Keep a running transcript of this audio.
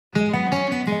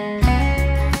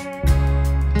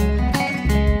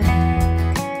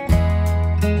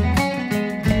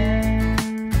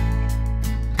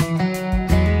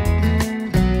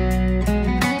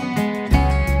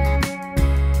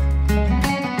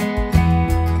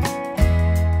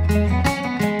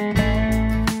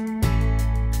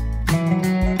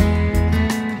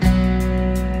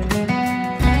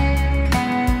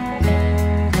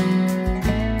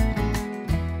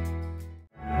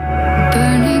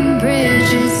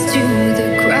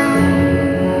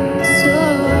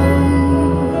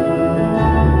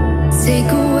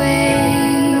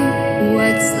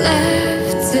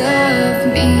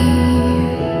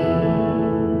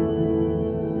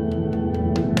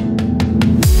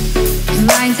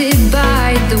blinded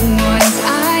by the ones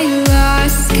I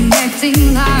lost,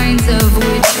 connecting lines of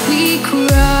which we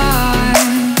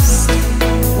crossed,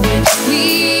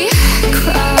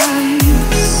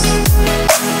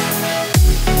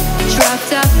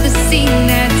 dropped off the scene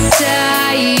that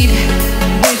side,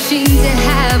 wishing to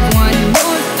have one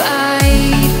more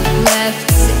fight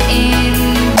left in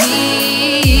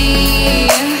me.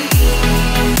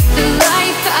 The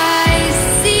life I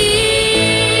see,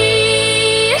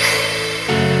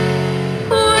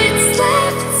 what's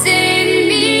left in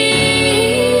me,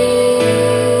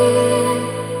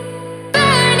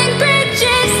 burning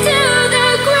bridges to the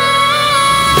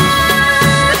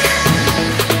ground.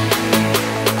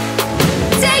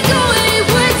 Take away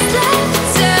what's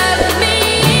left of me.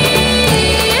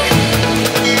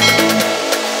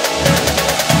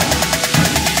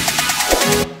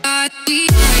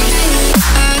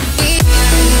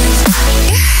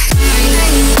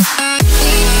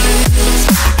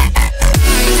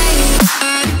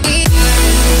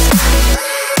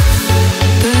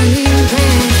 Burning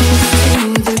bridges to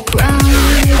the ground.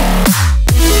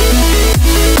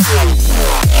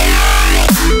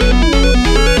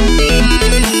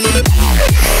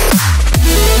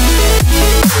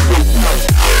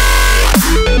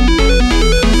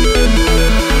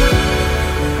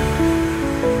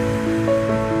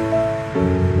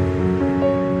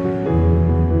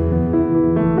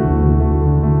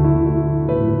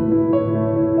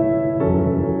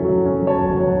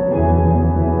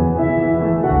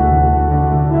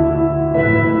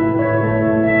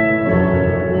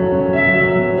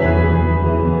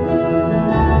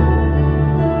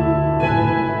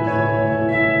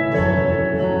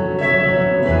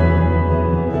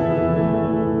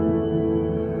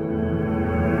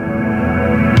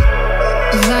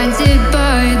 Blinded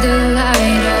by the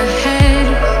light ahead,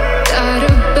 thought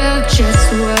about just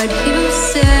what you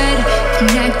said.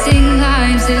 Connecting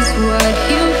lines is what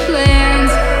you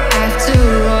planned. After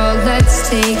all, let's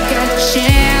take a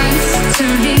chance.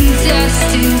 Turning dust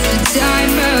into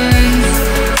diamonds,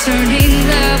 turning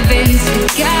love into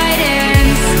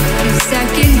guidance. No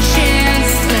second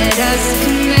chance, let us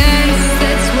commence.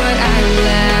 That's what I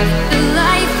left. The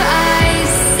life I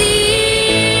see,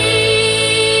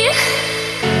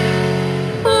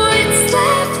 what's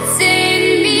left in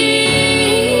me.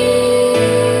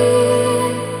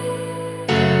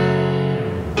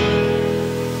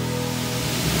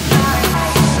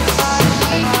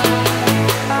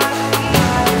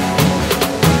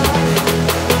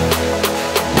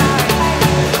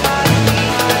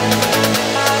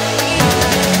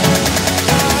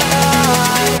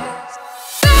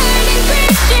 Burning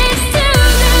bridges to the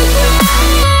ground.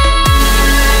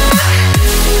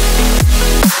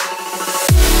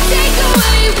 Take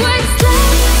away what's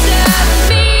left of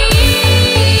me.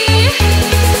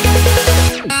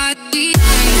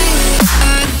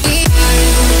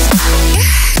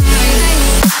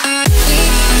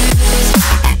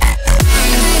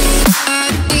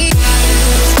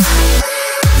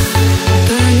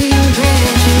 Burning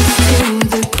bridges to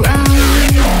the ground.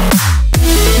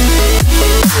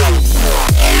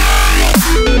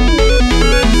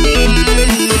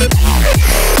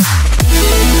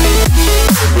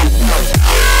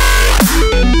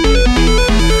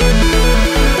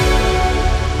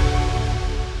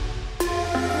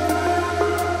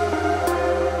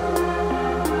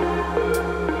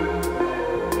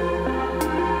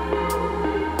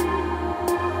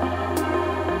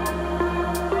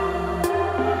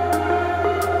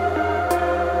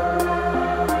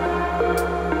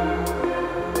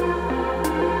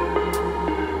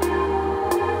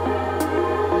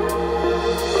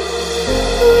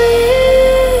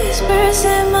 Whispers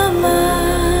in my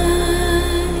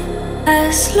mind,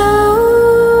 I slowly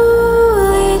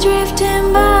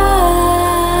drifting by.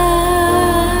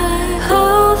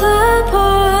 All the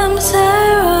poems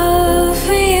I wrote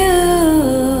for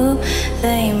you,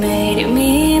 they made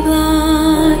me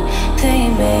blind, they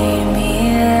made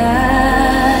me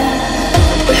lie.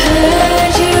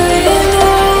 Heard you in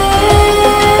the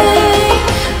rain,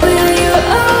 will you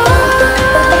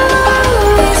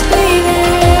always be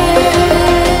there?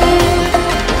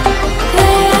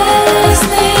 Last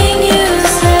thing you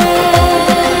said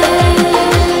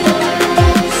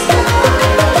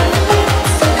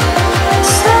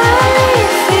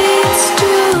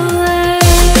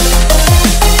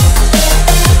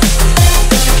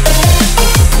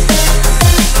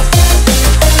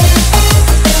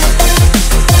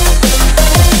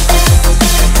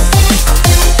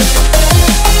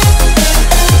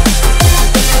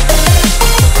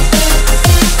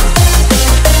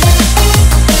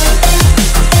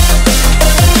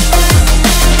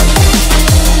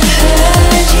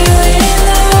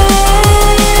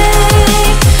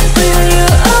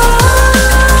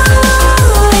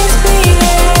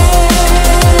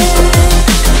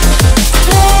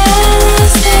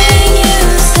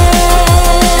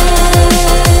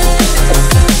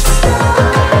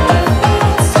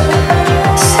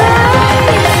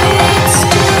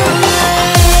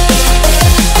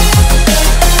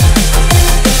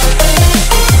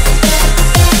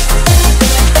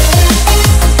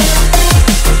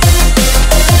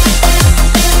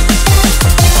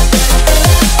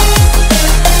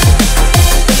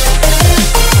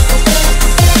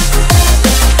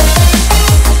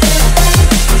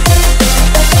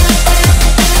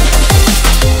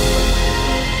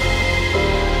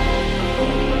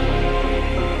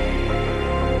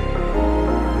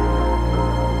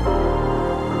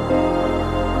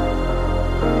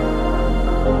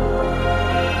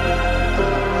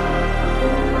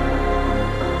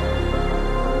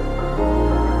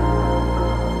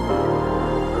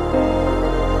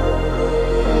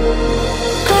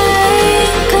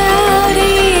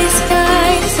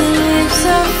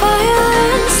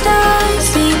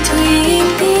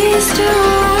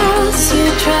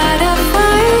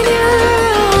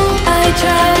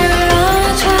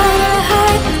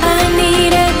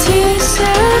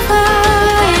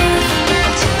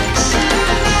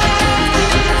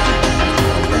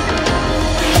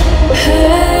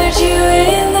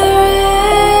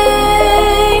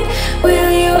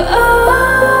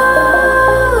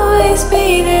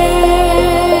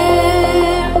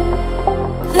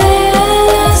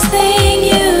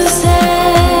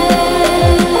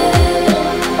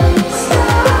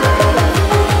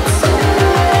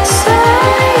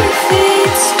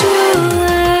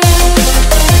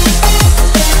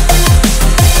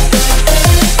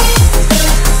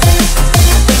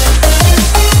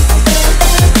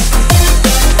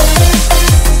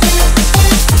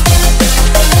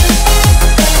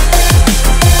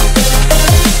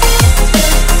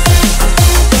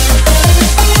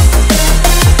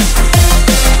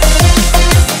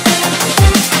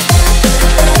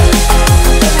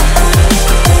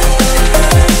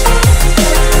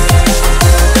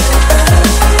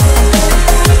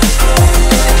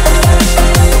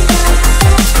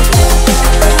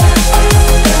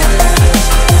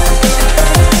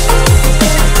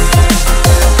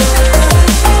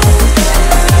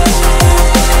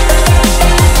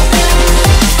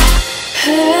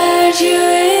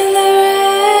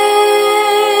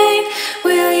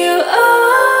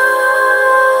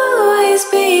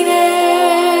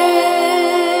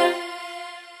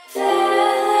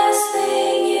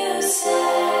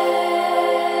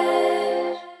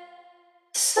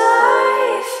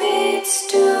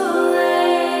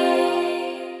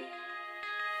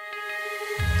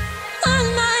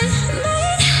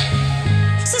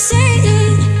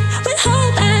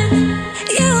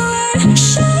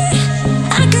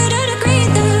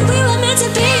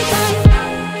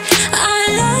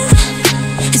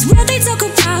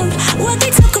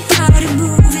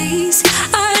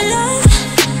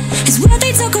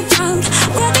talk about,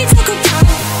 what we talk about.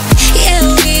 Yeah,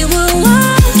 we were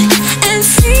wild and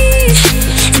free,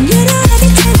 and you know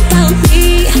everything about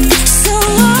me. So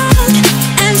wild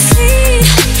and free,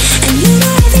 and you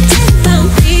know everything about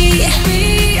me.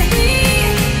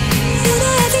 You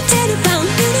know everything about,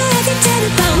 you know everything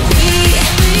about me.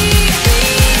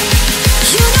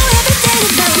 You know everything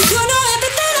about, you know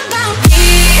everything about me.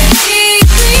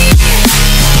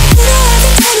 You know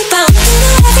everything about, you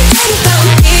know everything about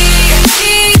me.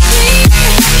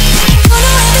 You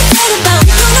know everything about,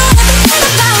 you know everything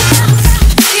about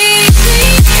me.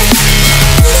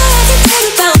 You know everything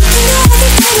about, you know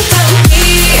everything about me.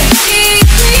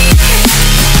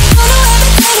 You know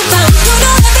everything about, you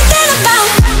know everything about.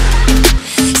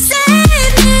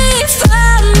 Save me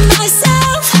from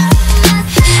myself.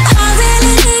 I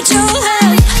really need your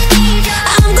help.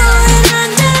 I'm going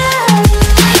under.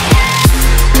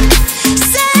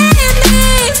 Save me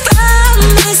from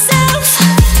myself.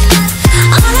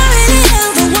 All I really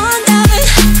ever wonder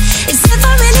is if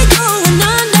I'm really going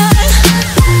under.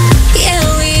 Yeah,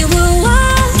 we were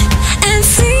wild and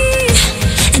free,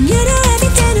 and you know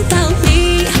everything about me.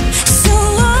 So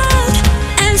wild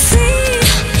and free,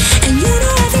 and you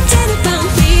know everything about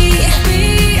me.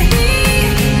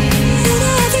 You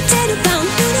know everything about,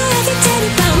 you know everything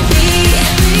about me.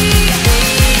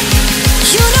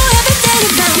 You know everything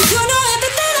about, you know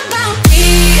everything about me.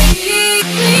 You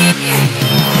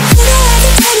know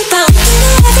everything about, you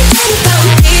know everything about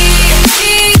me. You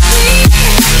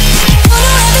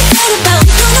know everything about,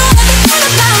 you know everything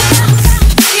about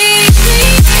me.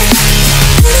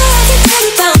 You know everything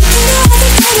about, you know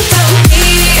everything about me.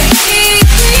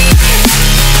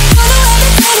 You know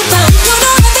everything about, you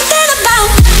know everything about.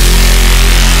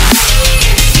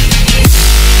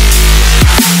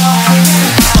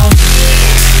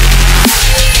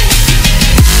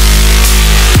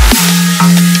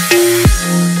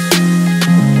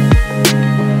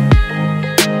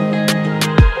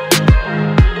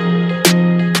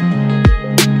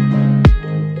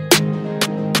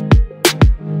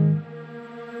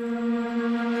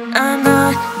 I'm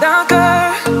not the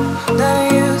girl that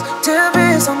I used to be.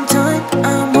 Sometime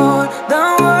I'm more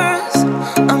than words.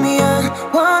 I'm beyond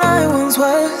what I once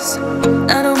was.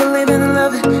 I don't believe in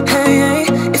love it. Hey, hey.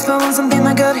 If I want something,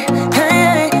 I got it. Hey,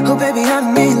 hey. Oh baby, I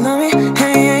don't need love me.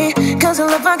 Hey, hey. Cause the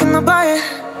love I cannot buy it.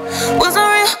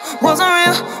 Wasn't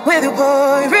real with you,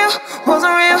 boy. Real,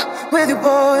 wasn't real with you,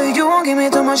 boy. You won't give me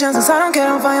too much chances. I don't care,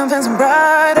 I'm fine, I'm fancy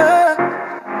brighter.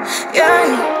 Yeah,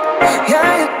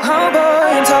 yeah, oh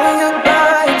boy, I'm telling you.